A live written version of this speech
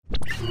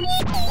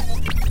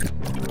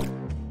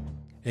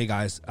Hey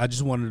guys, I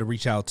just wanted to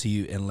reach out to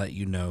you and let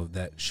you know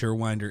that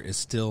Surewinder is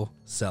still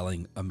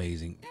selling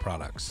amazing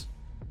products.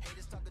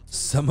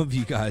 Some of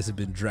you guys have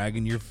been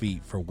dragging your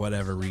feet for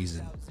whatever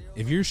reason.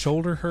 If your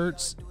shoulder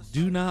hurts,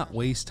 do not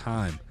waste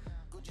time.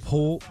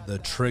 Pull the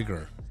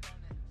trigger.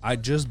 I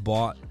just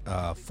bought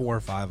 4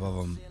 or 5 of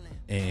them,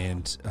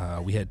 and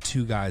we had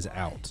 2 guys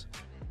out.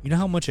 You know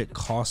how much it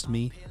cost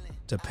me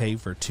to pay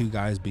for 2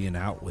 guys being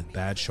out with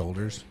bad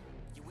shoulders?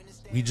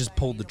 We just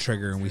pulled the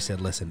trigger and we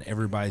said, listen,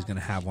 everybody's going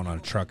to have one on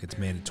a truck. It's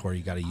mandatory.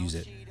 You got to use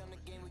it.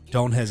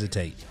 Don't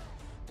hesitate.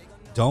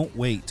 Don't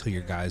wait till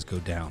your guys go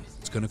down.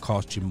 It's going to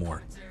cost you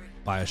more.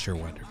 Buy a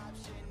Surewinder.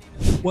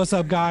 What's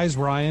up, guys?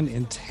 Ryan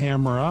and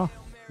Tamara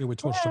here with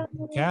Torsion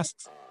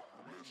Podcast.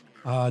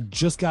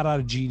 Just got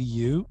out of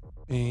GDU,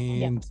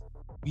 and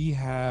we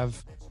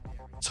have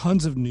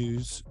tons of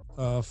news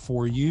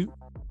for you.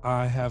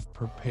 I have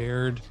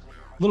prepared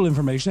a little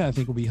information that I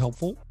think will be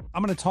helpful.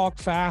 I'm going to talk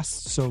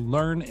fast, so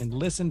learn and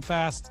listen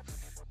fast,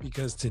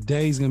 because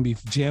today's going to be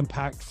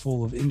jam-packed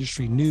full of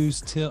industry news,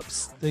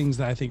 tips, things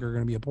that I think are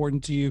going to be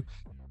important to you,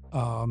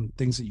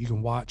 things that you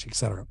can watch,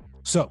 etc.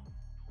 So,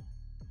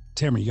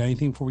 Tamara, you got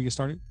anything before we get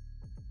started?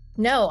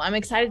 No, I'm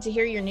excited to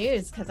hear your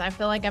news because I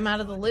feel like I'm out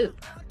of the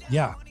loop.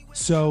 Yeah.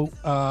 So,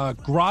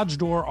 garage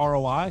door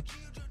ROI.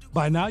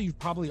 By now, you've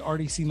probably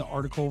already seen the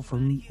article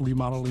from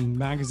Remodeling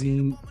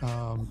Magazine.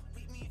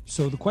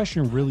 So the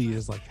question really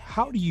is, like,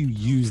 how do you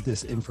use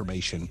this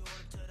information?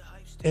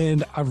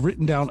 And I've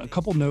written down a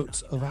couple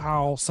notes of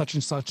how such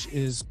and such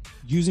is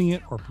using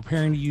it or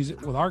preparing to use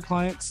it with our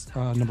clients.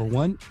 Number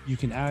one, you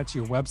can add it to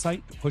your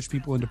website to push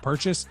people into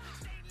purchase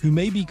who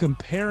may be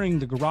comparing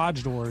the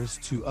garage doors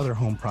to other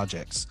home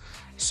projects.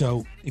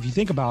 So if you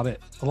think about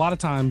it, a lot of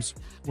times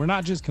we're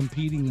not just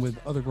competing with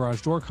other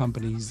garage door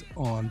companies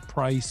on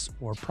price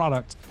or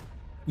product.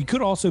 We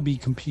could also be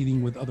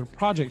competing with other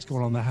projects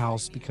going on in the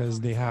house because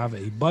they have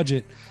a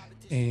budget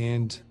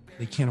and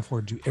they can't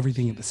afford to do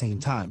everything at the same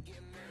time.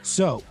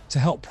 So to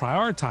help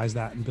prioritize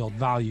that and build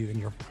value in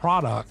your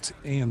product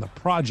and the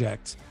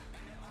project,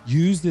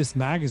 use this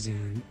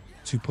magazine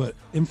to put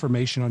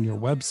information on your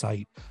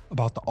website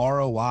about the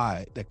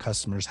ROI that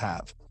customers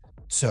have.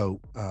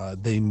 So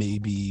they may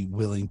be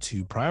willing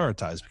to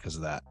prioritize because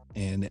of that,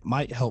 and it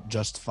might help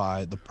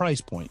justify the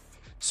price point.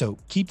 So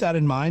keep that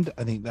in mind.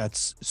 I think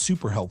that's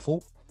super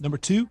helpful. Number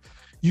two,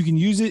 you can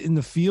use it in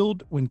the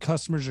field when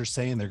customers are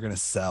saying they're going to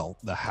sell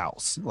the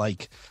house.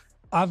 Like,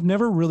 I've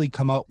never really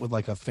come up with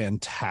like a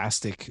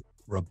fantastic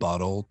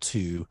rebuttal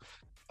to,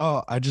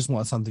 oh, I just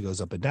want something that goes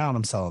up and down.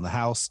 I'm selling the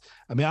house.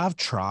 I mean, I've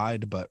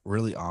tried, but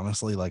really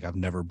honestly, like, I've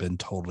never been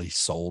totally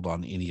sold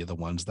on any of the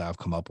ones that I've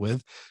come up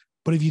with.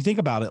 But if you think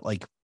about it,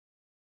 like,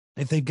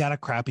 if they've got a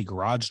crappy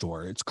garage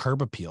door, it's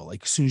curb appeal.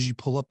 Like, as soon as you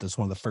pull up, that's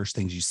one of the first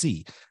things you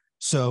see.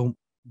 So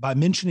by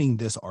mentioning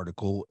this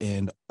article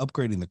and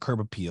upgrading the curb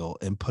appeal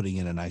and putting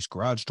in a nice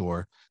garage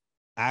door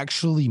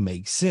actually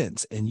makes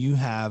sense. And you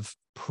have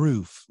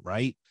proof,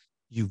 right?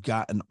 You've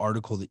got an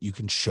article that you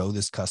can show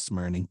this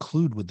customer and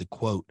include with the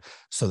quote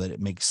so that it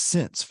makes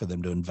sense for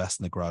them to invest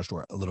in the garage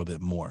door a little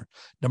bit more.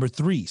 Number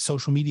three,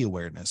 social media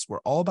awareness. We're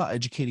all about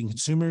educating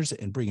consumers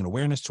and bringing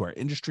awareness to our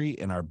industry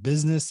and our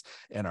business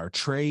and our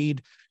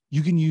trade.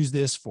 You can use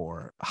this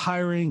for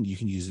hiring. You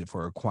can use it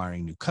for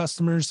acquiring new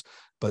customers.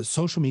 But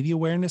social media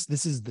awareness,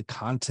 this is the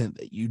content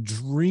that you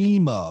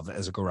dream of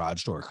as a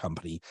garage door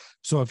company.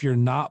 So if you're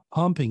not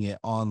pumping it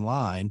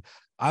online,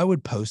 I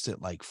would post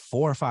it like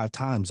 4 or 5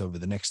 times over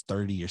the next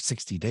 30 or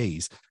 60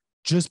 days,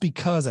 just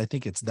because I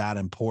think it's that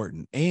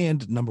important.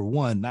 And number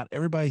one, not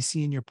everybody's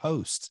seeing your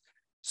posts.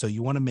 So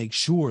you want to make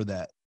sure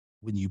that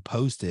when you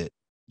post it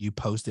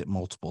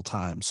multiple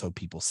times so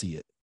people see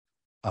it.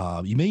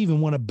 You may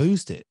even want to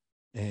boost it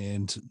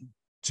and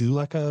do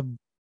like a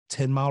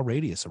 10-mile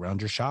radius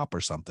around your shop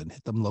or something.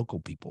 Hit them local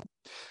people.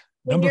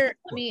 Let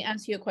me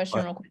ask you a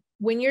question real quick.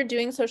 When you're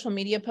doing social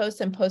media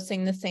posts and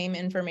posting the same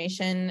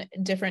information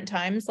different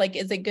times, like,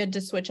 is it good to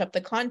switch up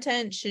the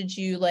content? Should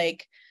you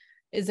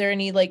is there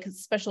any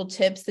special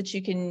tips that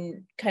you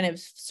can kind of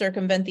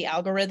circumvent the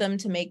algorithm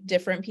to make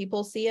different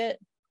people see it?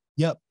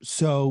 Yep.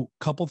 So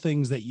a couple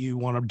things that you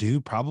want to do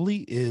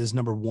probably is,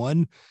 number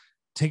one,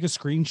 take a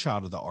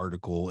screenshot of the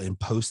article and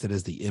post it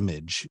as the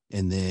image,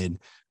 and then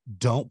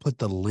don't put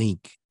the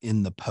link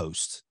in the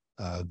post.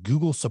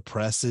 Google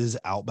suppresses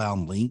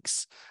outbound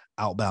links,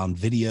 outbound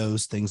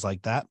videos, things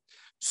like that.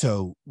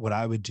 So what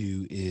I would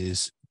do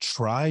is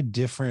try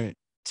different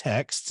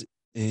text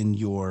in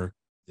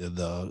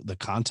the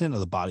content of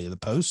the body of the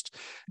post,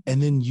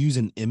 and then use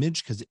an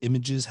image, because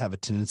images have a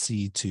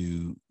tendency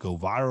to go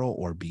viral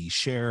or be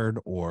shared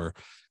or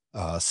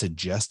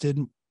suggested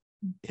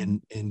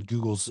in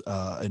Google's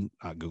and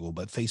not Google,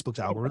 but Facebook's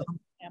algorithm.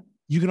 Yeah.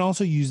 You can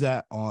also use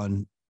that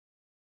on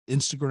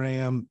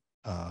Instagram.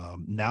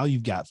 Now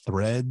you've got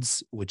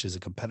Threads, which is a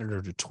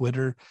competitor to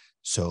Twitter.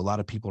 So a lot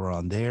of people are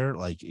on there,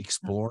 like,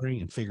 exploring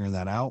and figuring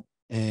that out.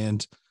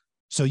 And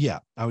so, yeah,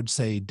 I would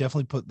say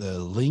definitely put the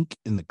link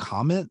in the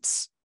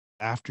comments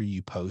after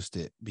you post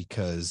it,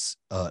 because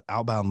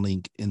outbound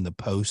link in the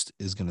post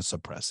is going to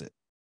suppress it.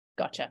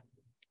 Gotcha.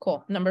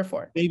 Cool. Number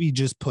 4. Maybe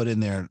just put in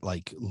there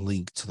like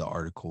link to the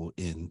article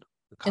in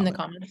the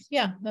comments.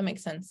 Yeah, that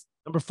makes sense.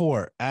 Number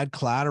 4, add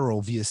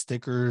collateral via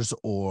stickers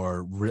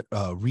or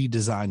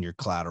redesign your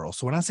collateral.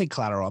 So when I say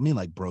collateral, I mean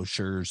like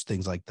brochures,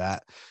 things like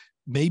that.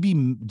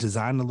 Maybe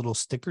design a little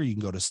sticker. You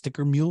can go to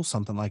Sticker Mule,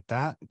 something like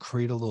that.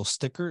 Create a little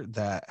sticker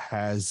that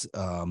has,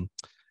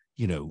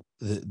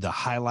 the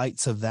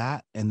highlights of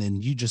that. And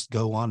then you just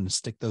go on and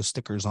stick those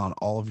stickers on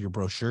all of your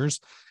brochures.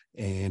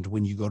 And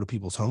when you go to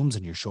people's homes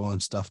and you're showing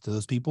stuff to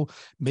those people,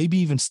 maybe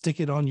even stick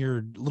it on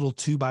your little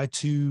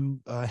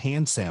 2x2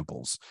 hand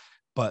samples.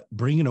 But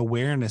bringing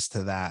awareness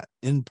to that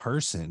in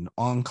person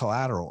on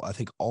collateral, I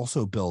think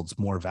also builds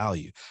more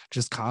value.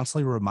 Just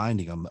constantly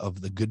reminding them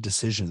of the good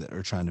decision that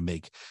they're trying to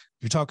make.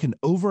 You're talking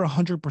over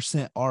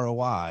 100%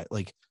 ROI.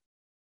 Like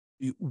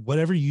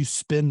whatever you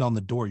spend on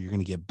the door, you're going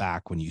to get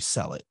back when you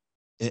sell it,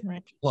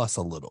 right, plus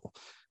a little.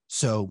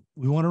 So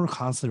we want to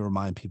constantly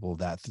remind people of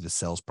that through the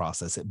sales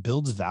process. It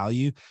builds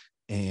value,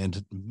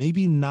 and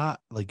maybe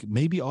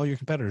all your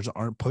competitors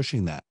aren't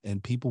pushing that,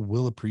 and people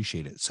will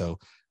appreciate it. So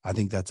I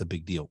think that's a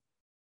big deal.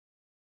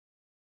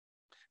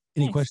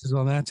 Any questions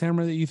on that,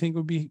 Tamara, that you think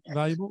would be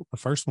valuable? The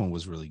first one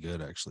was really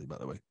good, actually, by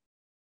the way.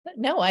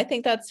 No, I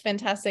think that's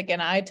fantastic.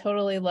 And I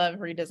totally love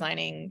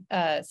redesigning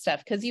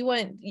stuff, because you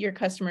want your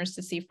customers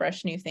to see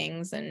fresh new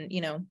things, and,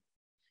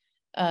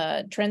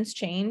 trends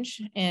change,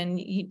 and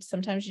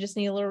sometimes you just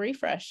need a little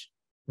refresh.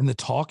 And the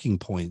talking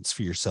points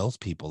for your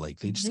salespeople, like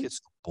they just get so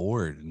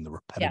bored in the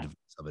repetitiveness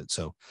of it.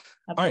 So,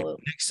 absolutely. All right,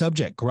 next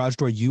subject, garage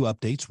door U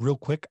updates. Real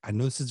quick, I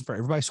know this is for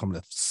everybody, so I'm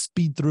going to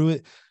speed through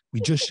it. We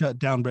just shut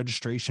down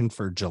registration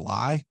for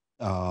July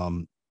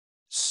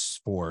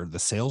for the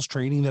sales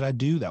training that I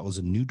do. That was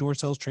a new door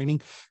sales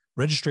training.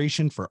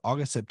 Registration for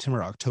August,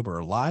 September, October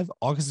are live.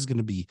 August is going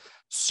to be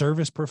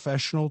service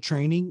professional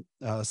training,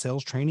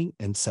 sales training,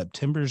 and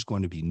September is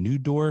going to be new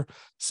door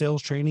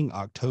sales training.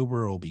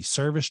 October will be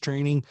service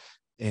training.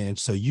 And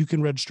so you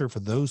can register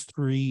for those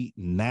 3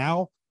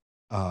 now.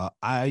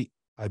 I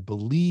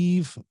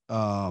believe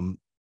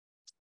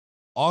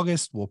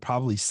August will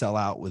probably sell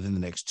out within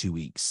the next 2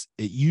 weeks.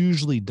 It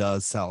usually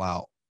does sell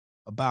out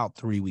about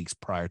 3 weeks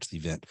prior to the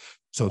event.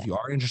 So if you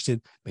are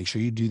interested, make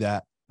sure you do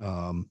that.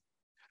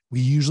 We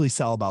usually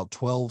sell about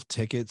 12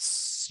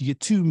 tickets. You get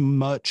too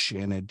much,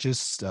 and it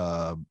just,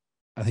 I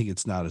think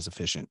it's not as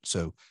efficient.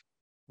 So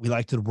we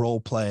like to role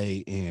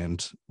play,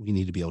 and we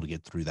need to be able to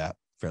get through that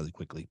fairly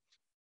quickly.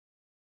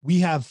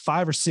 We have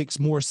 5 or 6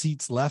 more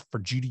seats left for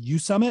GDU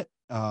Summit.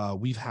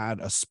 We've had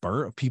a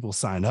spur of people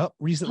sign up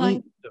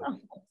recently.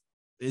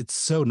 It's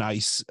so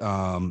nice.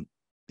 And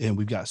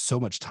we've got so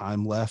much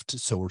time left.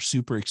 So we're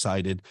super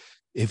excited.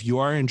 If you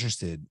are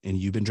interested and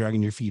you've been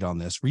dragging your feet on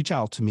this, reach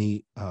out to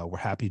me. We're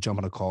happy to jump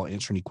on a call,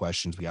 answer any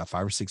questions. We got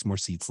 5 or 6 more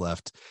seats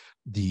left.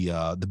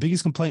 The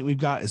biggest complaint we've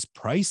got is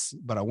price,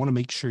 but I want to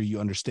make sure you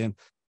understand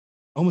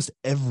almost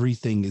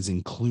everything is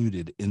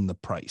included in the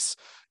price.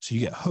 So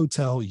you get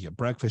hotel, you get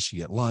breakfast, you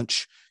get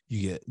lunch,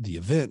 you get the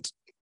event,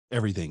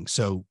 everything.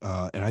 So,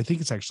 and I think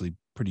it's actually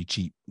pretty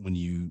cheap when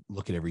you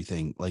look at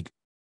everything, like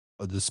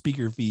the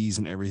speaker fees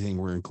and everything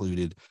were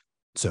included.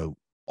 So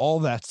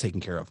all that's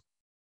taken care of.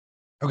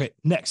 Okay,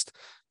 next,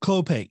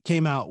 Clopay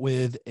came out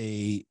with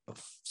a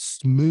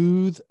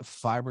smooth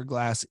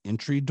fiberglass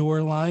entry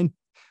door line.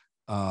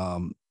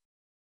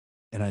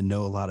 And I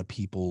know a lot of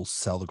people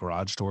sell the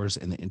garage doors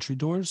and the entry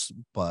doors,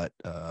 but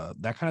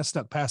that kind of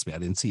snuck past me. I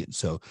didn't see it.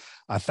 So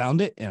I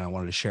found it and I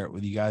wanted to share it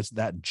with you guys.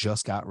 That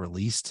just got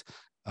released.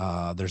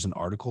 There's an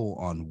article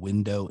on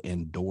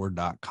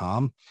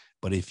windowanddoor.com,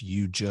 but if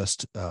you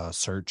just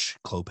search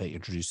Clopay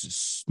introduces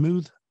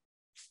smooth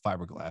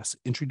fiberglass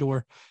entry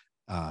door,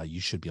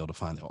 you should be able to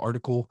find the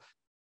article.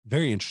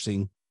 Very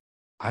interesting.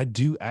 I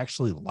do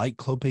actually like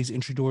Clopay's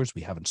entry doors.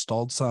 We have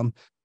installed some.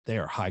 They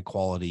are high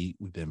quality.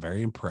 We've been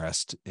very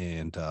impressed,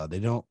 and they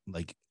don't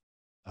like,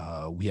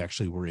 we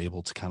actually were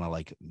able to kind of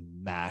like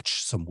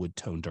match some wood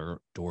tone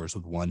doors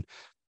with one.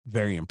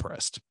 Very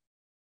impressed.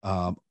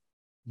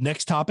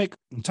 Next topic,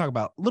 we'll talk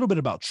about a little bit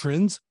about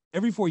trends.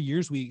 Every 4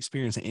 years, we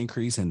experience an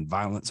increase in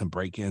violence and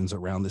break-ins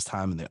around this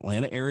time in the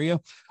Atlanta area.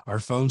 Our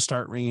phones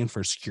start ringing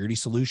for security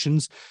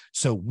solutions.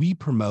 So we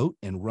promote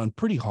and run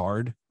pretty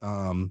hard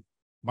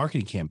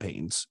marketing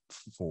campaigns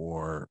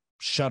for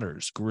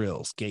shutters,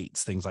 grills,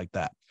 gates, things like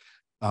that.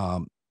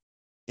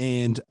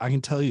 And I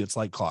can tell you it's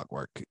like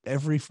clockwork.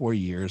 Every 4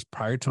 years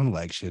prior to an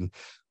election,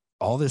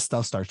 all this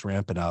stuff starts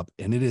ramping up,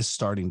 and it is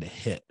starting to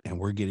hit. And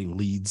we're getting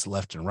leads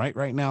left and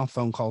right now,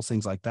 phone calls,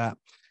 things like that.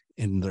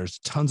 And there's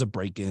tons of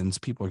break-ins.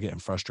 People are getting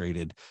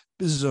frustrated.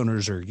 Business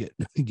owners are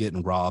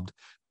getting robbed.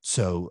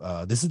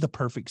 So this is the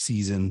perfect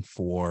season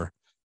for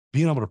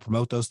being able to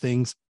promote those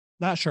things.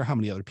 Not sure how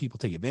many other people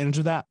take advantage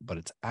of that, but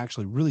it's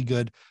actually really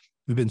good.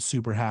 We've been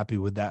super happy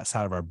with that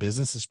side of our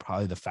business. It's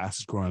probably the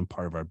fastest growing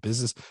part of our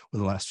business in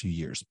the last few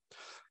years.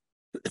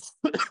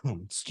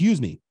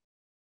 Excuse me.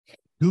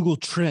 Google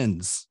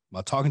Trends. Am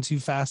I talking too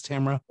fast,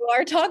 Tamara? You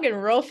are talking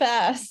real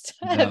fast.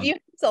 No. Have you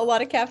had a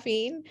lot of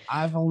caffeine?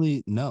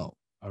 No,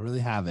 I really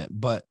haven't.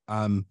 But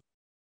I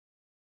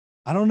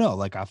don't know.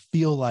 Like, I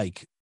feel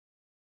like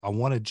I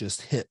want to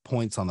just hit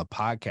points on the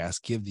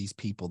podcast, give these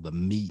people the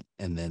meat,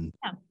 and then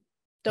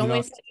Don't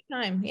waste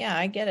any time. Yeah,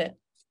 I get it.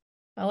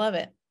 I love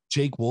it.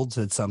 Jake Wold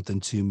said something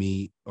to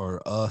me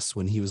or us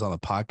when he was on the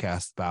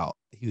podcast about,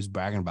 he was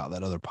bragging about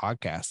that other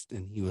podcast.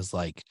 And he was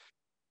like,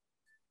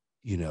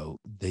 you know,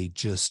 they're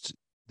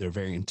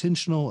very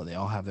intentional and they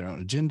all have their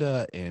own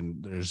agenda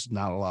and there's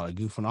not a lot of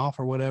goofing off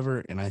or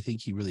whatever. And I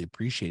think he really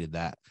appreciated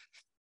that.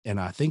 And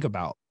I think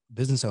about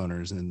business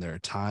owners and their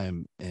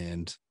time,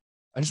 and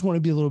I just want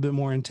to be a little bit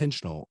more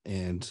intentional.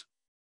 And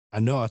I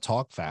know I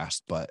talk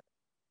fast, but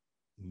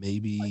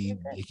maybe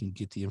they can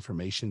get the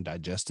information,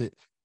 digest it.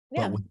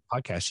 Yeah. But with the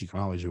podcast, you can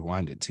always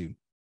rewind it too.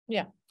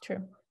 Yeah,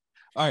 true.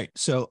 All right.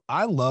 So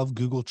I love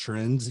Google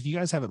Trends. If you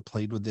guys haven't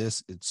played with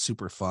this, it's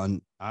super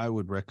fun. I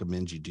would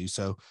recommend you do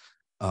so.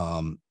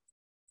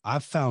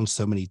 I've found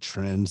so many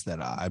trends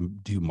that I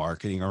do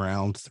marketing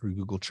around through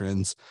Google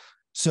Trends.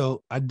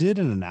 So I did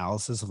an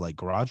analysis of like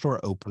garage door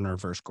opener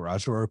versus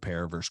garage door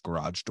repair versus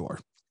garage door.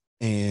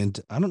 And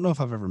I don't know if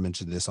I've ever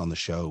mentioned this on the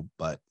show,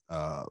 but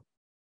a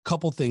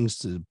couple things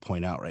to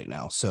point out right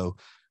now. So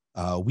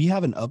we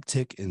have an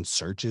uptick in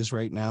searches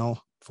right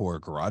now for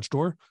garage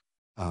door.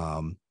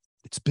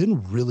 It's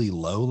been really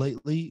low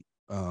lately.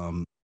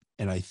 And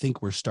I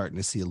think we're starting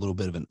to see a little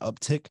bit of an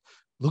uptick.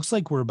 Looks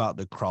like we're about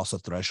to cross a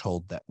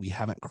threshold that we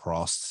haven't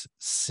crossed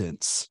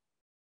since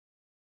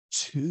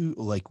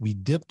we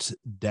dipped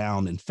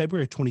down in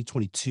February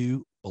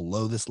 2022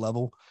 below this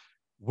level.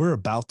 We're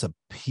about to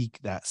peak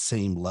that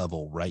same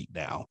level right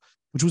now,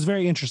 which was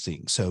very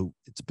interesting. So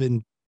it's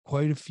been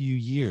quite a few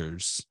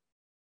years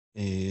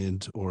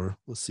or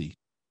let's see,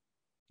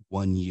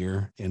 1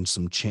 year and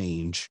some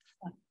change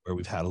where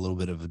we've had a little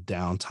bit of a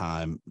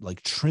downtime,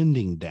 like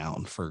trending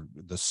down for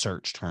the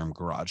search term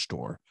garage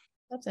door.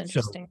 That's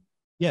interesting. So,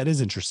 yeah, it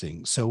is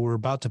interesting. So we're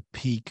about to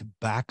peak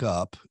back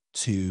up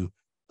to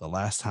the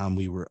last time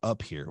we were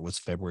up here was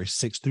February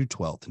 6th through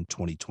 12th in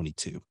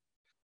 2022.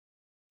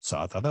 So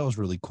I thought that was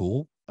really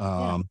cool.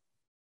 And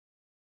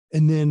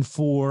then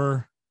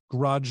for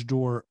garage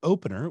door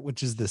opener,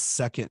 which is the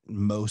second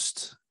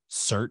most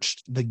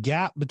searched, the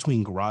gap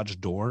between garage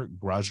door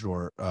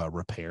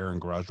repair and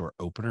garage door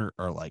opener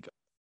are like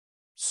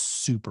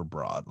super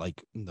broad.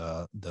 Like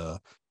the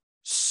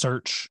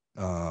search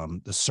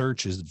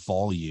is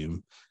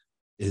volume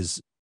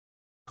is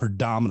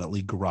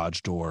predominantly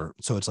garage door.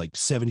 So it's like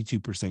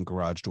 72%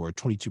 garage door,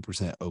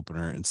 22%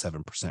 opener, and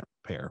 7%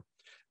 repair.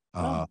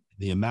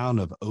 The amount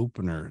of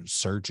opener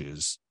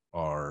searches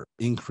are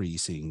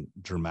increasing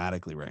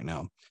dramatically right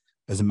now.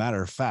 As a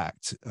matter of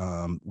fact,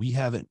 we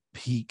haven't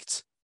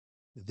peaked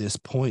this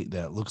point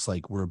that looks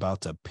like we're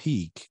about to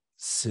peak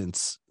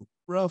since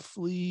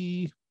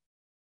roughly,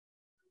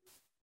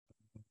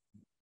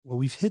 well,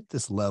 we've hit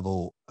this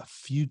level a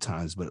few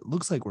times, but it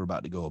looks like we're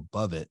about to go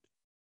above it.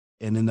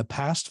 And in the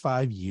past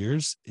 5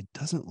 years, it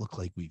doesn't look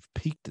like we've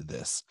peaked to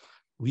this.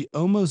 We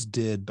almost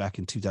did back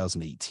in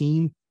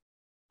 2018,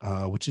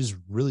 which is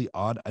really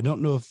odd. I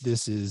don't know if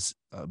this is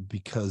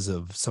because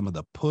of some of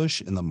the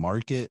push in the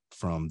market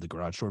from the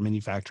garage door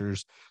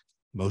manufacturers,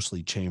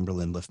 mostly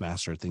Chamberlain,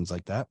 LiftMaster, things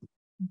like that.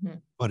 Mm-hmm.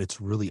 But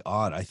it's really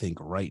odd, I think,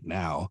 right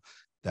now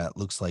that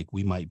looks like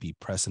we might be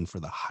pressing for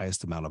the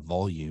highest amount of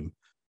volume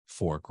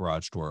for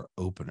garage door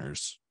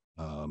openers.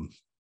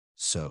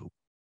 So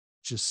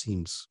it just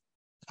seems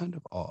kind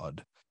of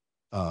odd.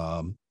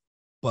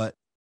 But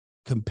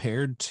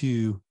compared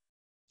to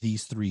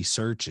these three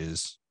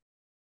searches,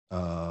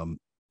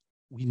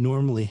 we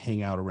normally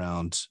hang out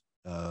around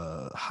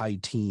high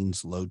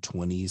teens, low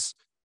 20s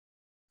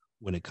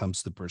when it comes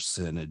to the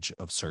percentage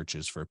of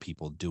searches for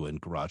people doing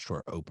garage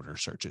door opener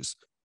searches.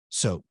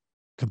 So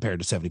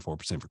compared to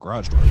 74% for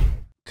garage door.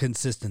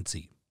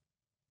 Consistency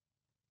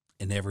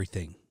in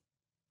everything,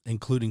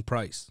 including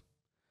price,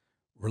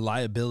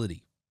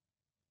 reliability,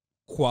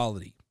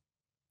 quality,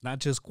 not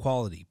just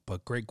quality,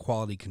 but great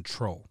quality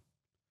control.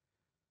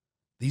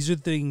 These are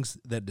things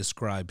that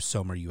describe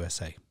Somer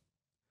USA.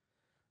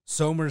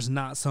 Somer's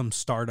not some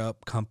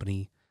startup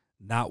company,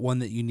 not one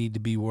that you need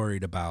to be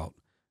worried about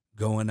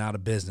going out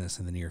of business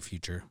in the near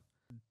future.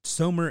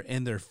 Somer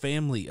and their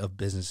family of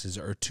businesses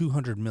are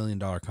 $200 million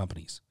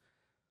companies.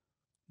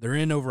 They're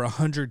in over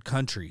 100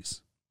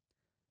 countries,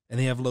 and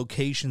they have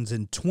locations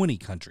in 20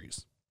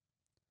 countries.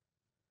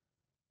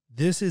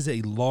 This is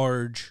a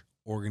large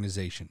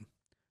organization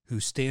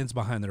who stands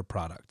behind their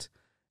product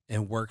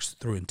and works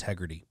through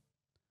integrity.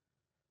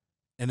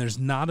 And there's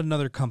not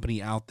another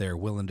company out there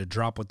willing to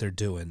drop what they're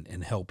doing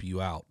and help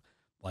you out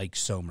like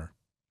Somer.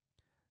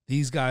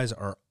 These guys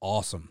are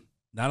awesome.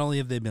 Not only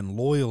have they been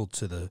loyal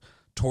to the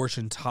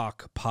Torsion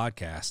Talk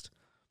podcast,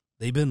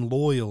 they've been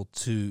loyal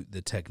to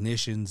the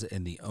technicians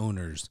and the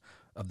owners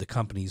of the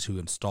companies who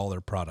install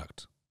their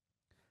product.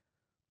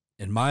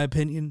 In my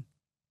opinion,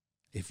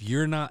 if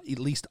you're not at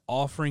least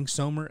offering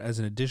Somer as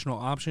an additional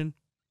option,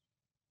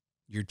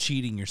 you're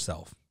cheating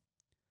yourself.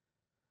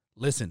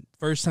 Listen,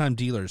 first-time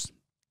dealers,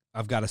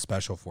 I've got a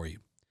special for you.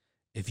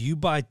 If you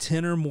buy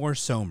 10 or more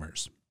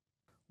Somers,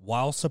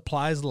 while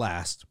supplies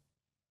last,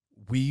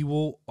 we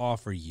will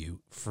offer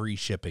you free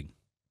shipping.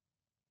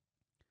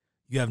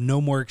 You have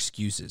no more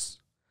excuses.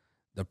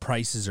 The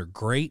prices are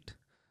great.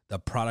 The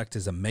product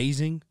is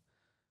amazing.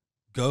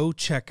 Go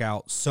check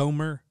out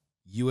Somer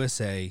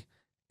USA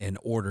and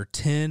order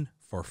 10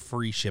 for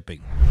free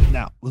shipping.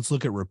 Now, let's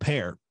look at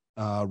repair.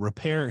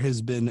 Repair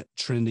has been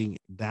trending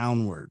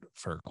downward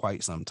for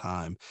quite some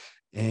time.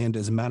 And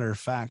as a matter of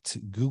fact,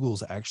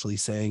 Google's actually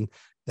saying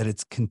that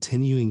it's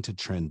continuing to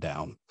trend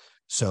down.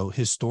 So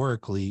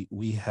historically,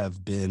 we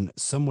have been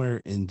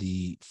somewhere in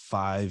the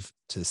 5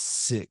 to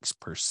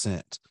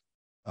 6%.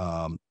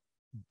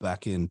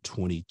 Back in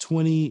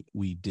 2020,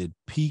 we did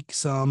peak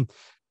some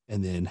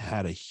and then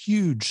had a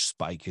huge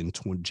spike in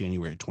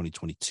January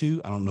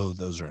 2022. I don't know if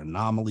those are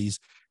anomalies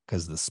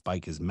because the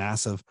spike is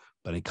massive,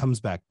 but it comes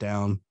back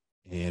down.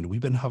 And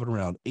we've been hovering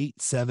around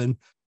 8, 7,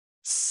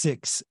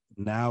 6.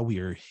 Now we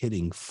are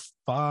hitting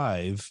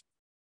 5.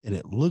 And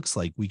it looks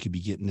like we could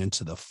be getting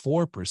into the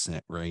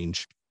 4%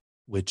 range,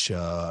 which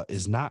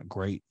is not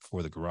great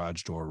for the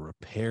garage door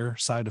repair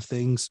side of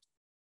things.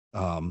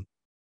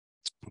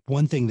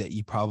 One thing that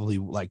you probably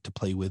like to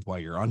play with while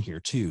you're on here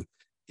too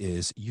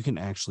is you can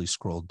actually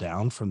scroll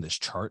down from this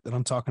chart that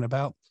I'm talking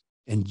about,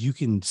 and you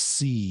can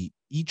see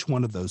each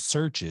one of those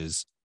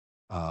searches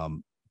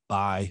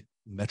by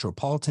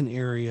metropolitan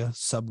area,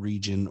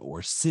 subregion,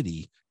 or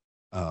city,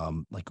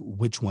 like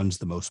which one's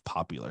the most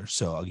popular.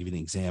 So I'll give you an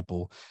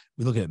example.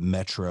 We look at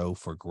Metro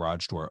for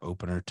garage door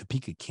opener.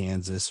 Topeka,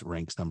 Kansas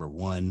ranks number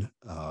 1.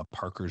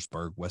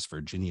 Parkersburg, West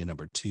Virginia,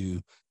 number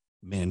 2.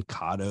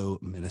 Mankato,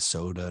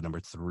 Minnesota, number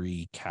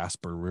 3.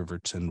 Casper,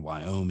 Riverton,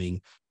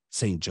 Wyoming.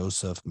 St.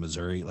 Joseph,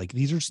 Missouri. Like,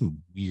 these are some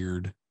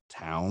weird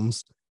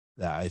towns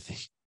that I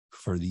think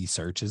for these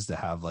searches to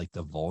have like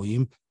the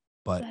volume,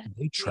 but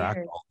they track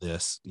all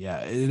this. Yeah,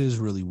 it is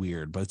really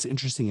weird, but it's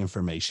interesting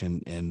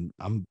information. And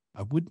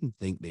I wouldn't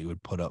think they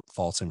would put up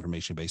false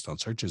information based on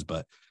searches,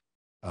 but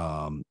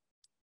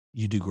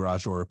you do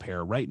garage door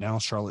repair right now.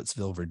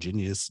 Charlottesville,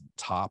 Virginia is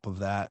top of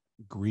that.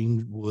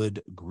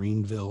 Greenwood,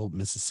 Greenville,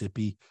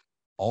 Mississippi,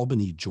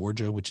 Albany,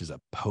 Georgia, which is a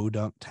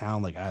podunk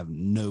town. Like, I have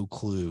no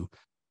clue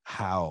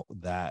how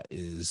that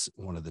is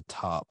one of the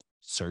top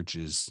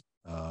searches.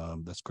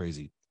 That's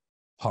crazy.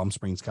 Palm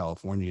Springs,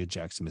 California,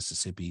 Jackson,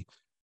 Mississippi.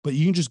 But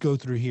you can just go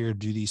through here,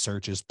 do these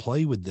searches,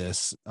 play with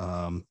this.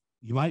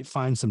 You might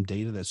find some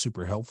data that's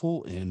super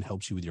helpful and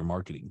helps you with your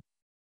marketing.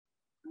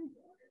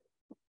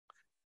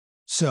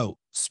 So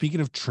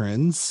speaking of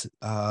trends,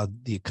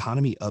 the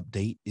economy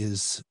update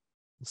is,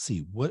 let's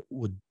see, what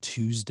would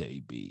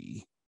Tuesday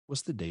be?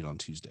 What's the date on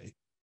Tuesday?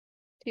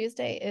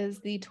 Tuesday is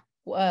the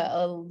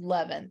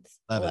 11th.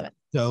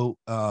 So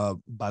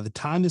by the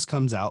time this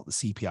comes out, the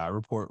CPI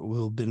report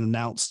will have been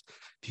announced.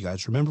 If you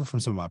guys remember from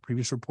some of my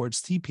previous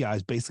reports, CPI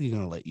is basically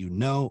going to let you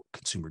know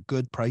consumer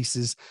good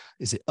prices.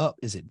 Is it up?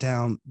 Is it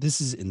down?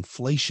 This is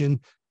inflation.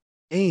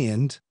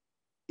 And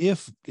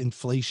if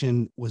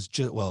inflation was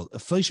just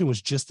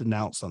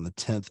announced on the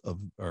 10th of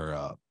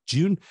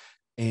June,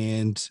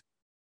 and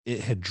it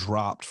had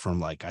dropped from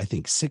like, I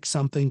think 6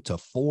 something to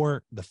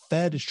 4. The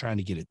Fed is trying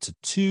to get it to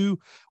 2,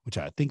 which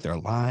I think they're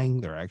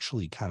lying. They're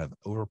actually kind of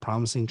over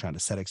promising, trying to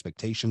set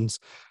expectations.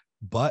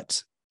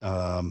 But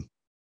I'm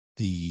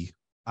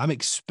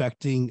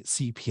expecting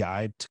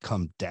CPI to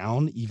come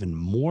down even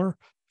more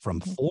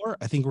from 4.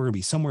 I think we're going to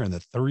be somewhere in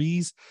the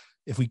 3s.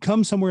 If we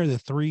come somewhere in the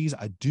 3s,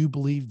 I do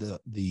believe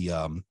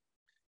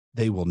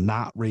they will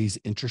not raise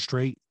interest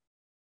rate.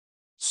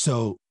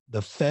 So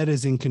the Fed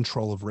is in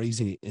control of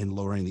raising and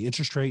lowering the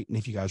interest rate. And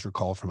if you guys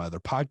recall from other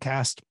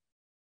podcasts,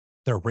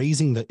 they're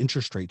raising the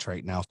interest rates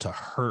right now to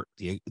hurt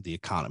the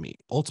economy.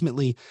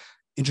 Ultimately,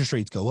 interest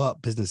rates go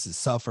up, businesses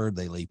suffer,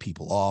 they lay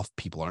people off,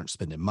 people aren't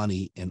spending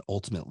money, and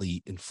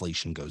ultimately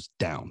inflation goes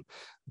down.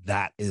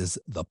 That is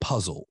the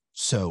puzzle.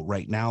 So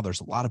right now,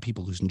 there's a lot of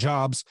people losing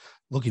jobs,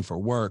 looking for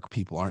work.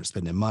 People aren't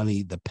spending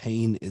money. The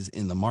pain is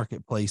in the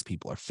marketplace.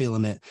 People are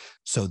feeling it.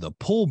 So the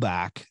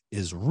pullback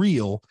is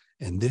real.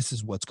 And this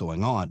is what's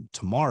going on.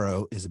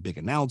 Tomorrow is a big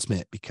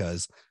announcement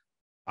because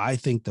I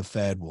think the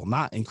Fed will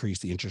not increase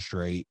the interest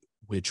rate,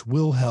 which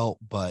will help.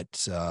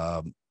 But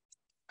I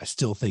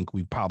still think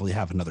we probably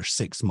have another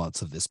 6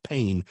 months of this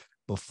pain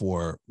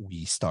before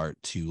we start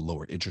to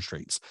lower interest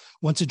rates.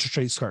 Once interest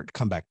rates start to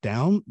come back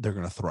down, they're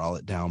going to throttle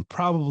it down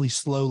probably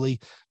slowly,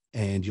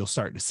 and you'll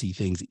start to see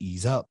things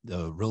ease up.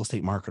 The real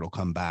estate market will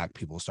come back.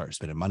 People will start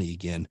spending money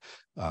again.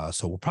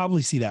 So we'll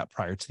probably see that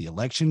prior to the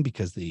election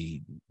because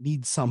they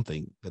need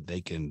something that they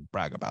can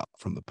brag about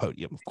from the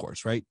podium, of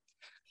course, right?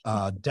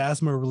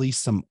 DASMA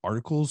released some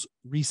articles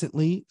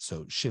recently,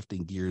 so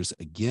shifting gears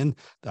again,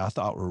 that I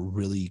thought were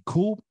really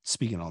cool.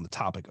 Speaking on the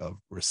topic of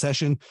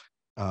recession,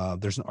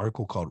 there's an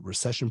article called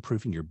Recession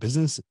Proofing Your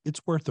Business. It's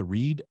worth a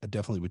read. I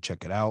definitely would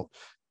check it out.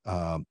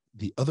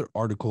 The other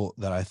article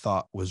that I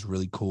thought was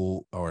really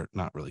cool, or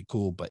not really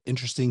cool, but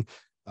interesting,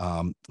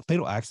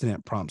 fatal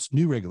accident prompts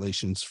new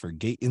regulations for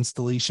gate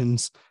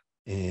installations.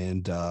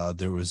 And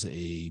there was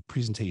a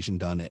presentation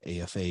done at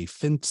AFA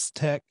Fence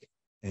Tech,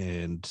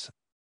 and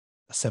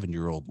a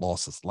 7-year-old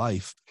lost his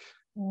life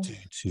due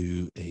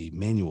to a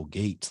manual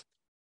gate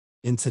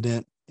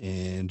incident.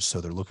 And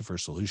so they're looking for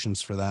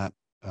solutions for that.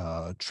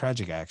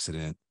 Tragic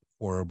accident,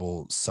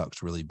 horrible,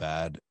 sucks really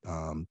bad.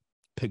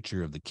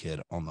 Picture of the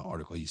kid on the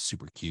article. He's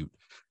super cute.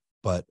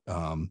 But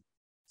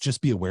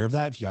just be aware of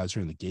that if you guys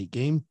are in the gate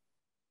game.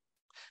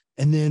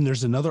 And then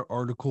there's another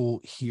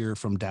article here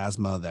from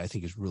DASMA that I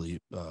think is really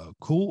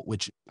cool,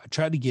 which I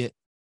tried to get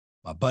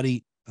my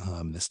buddy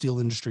in the steel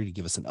industry to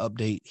give us an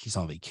update. He's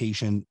on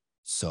vacation.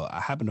 So I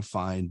happened to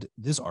find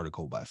this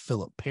article by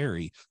Philip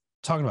Perry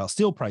talking about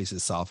steel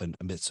prices soften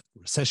amidst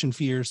recession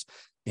fears.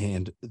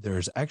 And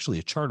there's actually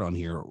a chart on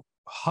here,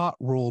 hot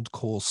rolled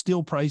coal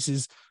steel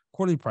prices,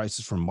 quarterly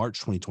prices from March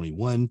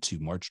 2021 to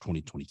March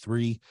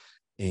 2023.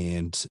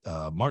 And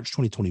March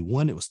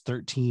 2021, it was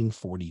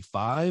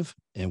 1345,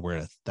 and we're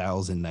at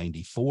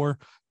 1094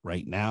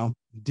 right now.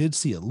 We did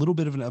see a little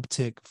bit of an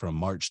uptick from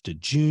March to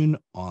June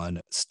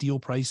on steel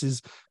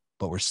prices,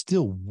 but we're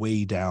still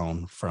way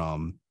down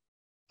from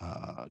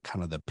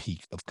kind of the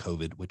peak of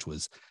COVID, which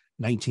was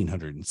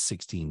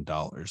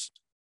 $1,916.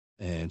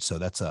 And so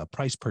that's a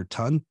price per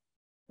ton.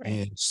 Right.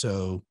 And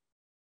so,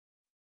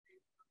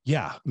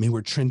 yeah, I mean,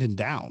 we're trending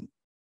down.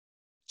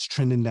 It's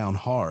trending down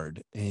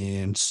hard.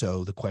 And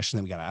so the question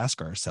that we got to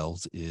ask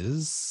ourselves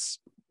is,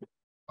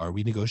 are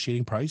we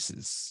negotiating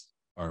prices?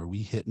 Are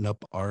we hitting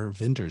up our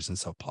vendors and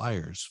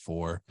suppliers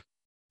for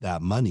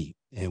that money?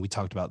 And we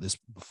talked about this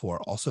before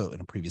also in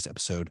a previous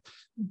episode.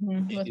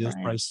 Maybe those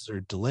prices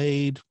are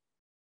delayed.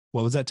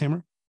 What was that,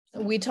 Tamara?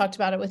 We talked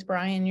about it with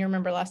Brian. You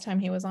remember last time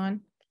he was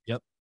on?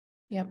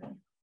 Yep.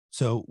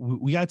 So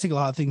we got to take a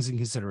lot of things in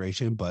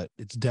consideration, but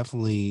it's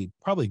definitely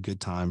probably a good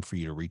time for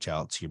you to reach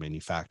out to your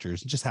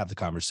manufacturers and just have the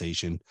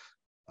conversation.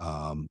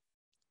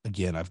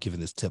 Again, I've given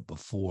this tip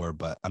before,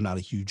 but I'm not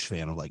a huge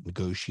fan of like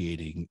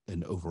negotiating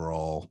an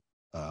overall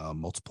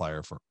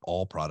multiplier for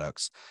all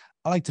products.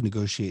 I like to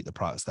negotiate the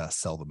products that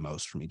sell the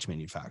most from each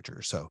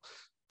manufacturer. So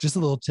just a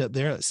little tip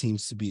there. It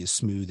seems to be a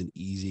smooth and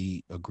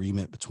easy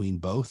agreement between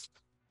both.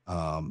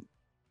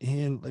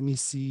 And let me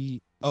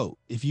see. Oh,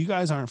 if you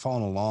guys aren't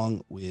following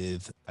along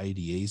with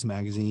IDA's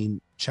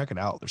magazine, check it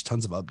out. There's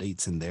tons of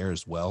updates in there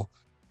as well.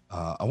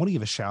 I want to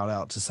give a shout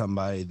out to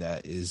somebody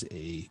that is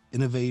a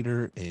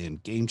innovator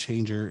and game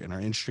changer in our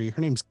industry.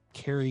 Her name's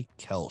Carrie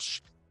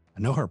Kelsch.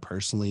 I know her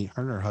personally.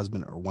 Her and her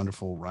husband are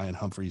wonderful, Ryan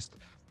Humphreys.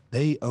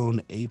 They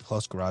own A+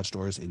 garage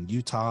doors in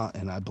Utah,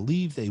 and I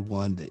believe they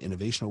won the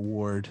Innovation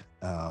Award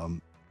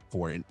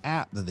for an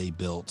app that they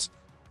built.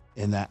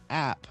 And that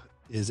app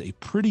is a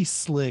pretty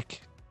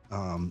slick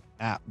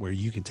app where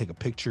you can take a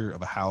picture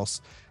of a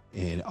house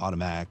and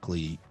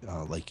automatically,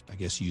 like I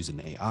guess use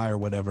an AI or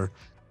whatever,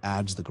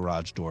 adds the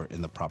garage door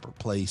in the proper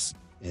place.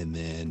 And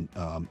then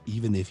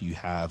even if you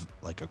have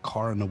like a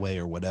car in the way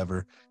or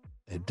whatever,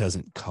 it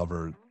doesn't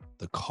cover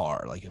the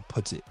car, like it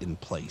puts it in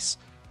place,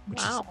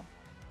 which is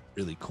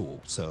really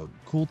cool. So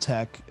cool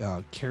tech.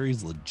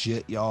 Carrie's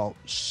legit, y'all.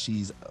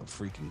 She's a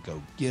freaking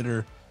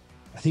go-getter.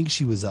 I think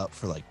she was up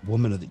for like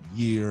Woman of the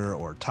Year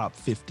or top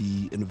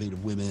 50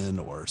 innovative women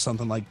or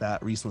something like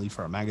that recently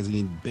for a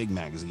magazine, big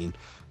magazine.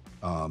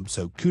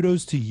 So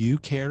kudos to you,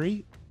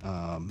 Carrie.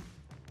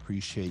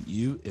 Appreciate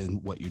you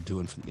and what you're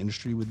doing for the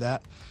industry with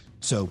that.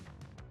 So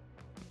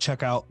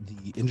check out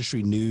the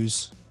industry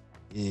news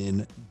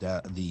in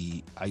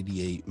the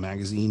IDA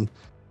magazine.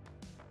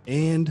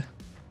 And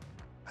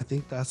I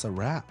think that's a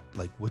wrap.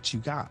 Like, what you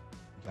got?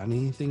 Got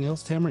anything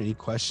else, Tamara? Any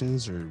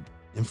questions or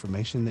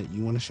information that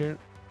you want to share?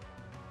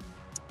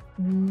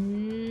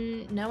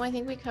 No, I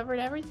think we covered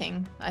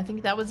everything. I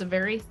think that was a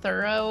very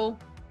thorough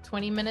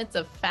 20 minutes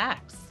of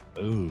facts.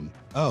 Boom.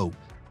 Oh,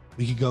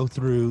 we could go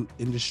through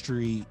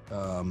industry.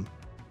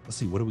 Let's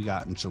see, what do we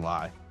got in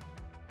July?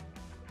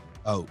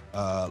 Oh,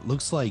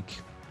 looks like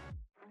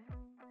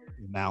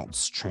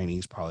mounts training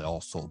is probably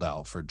all sold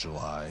out for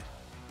July.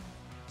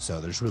 So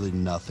there's really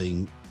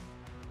nothing.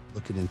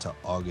 Looking into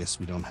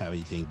August, we don't have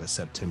anything, but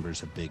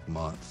September's a big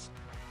month.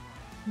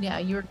 Yeah,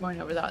 you were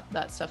going over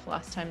that stuff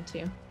last time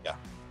too. Yeah.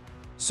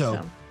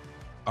 So,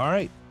 all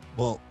right.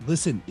 Well,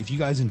 listen, if you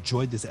guys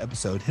enjoyed this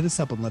episode, hit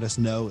us up and let us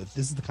know if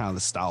this is the kind of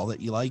the style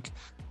that you like.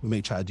 We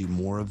may try to do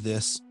more of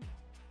this.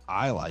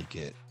 I like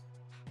it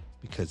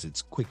because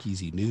it's quick,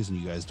 easy news and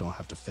you guys don't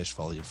have to fish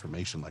for all the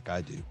information like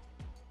I do.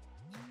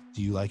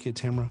 Do you like it,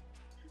 Tamara?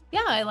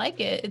 Yeah, I like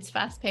it. It's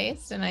fast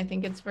paced and I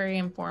think it's very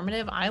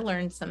informative. I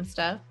learned some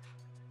stuff.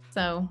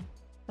 So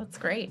that's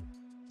great.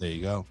 There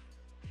you go.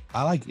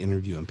 I like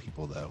interviewing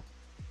people though.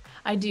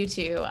 I do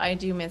too. I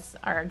do miss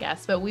our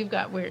guests, but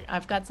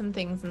I've got some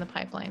things in the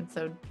pipeline,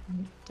 so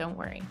don't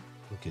worry.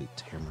 Look at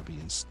Tamara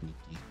being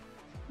sneaky.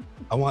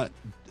 I want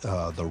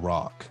The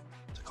Rock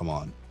to come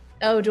on.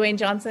 Oh, Dwayne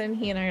Johnson.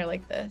 He and I are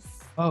like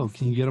this. Oh,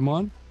 can you get him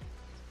on?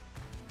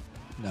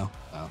 No.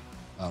 Oh,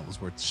 it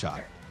was worth a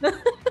shot.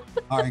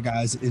 All right,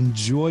 guys.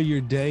 Enjoy your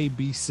day.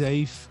 Be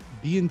safe.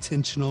 Be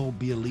intentional.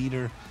 Be a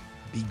leader.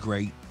 Be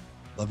great.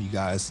 Love you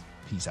guys.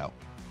 Peace out.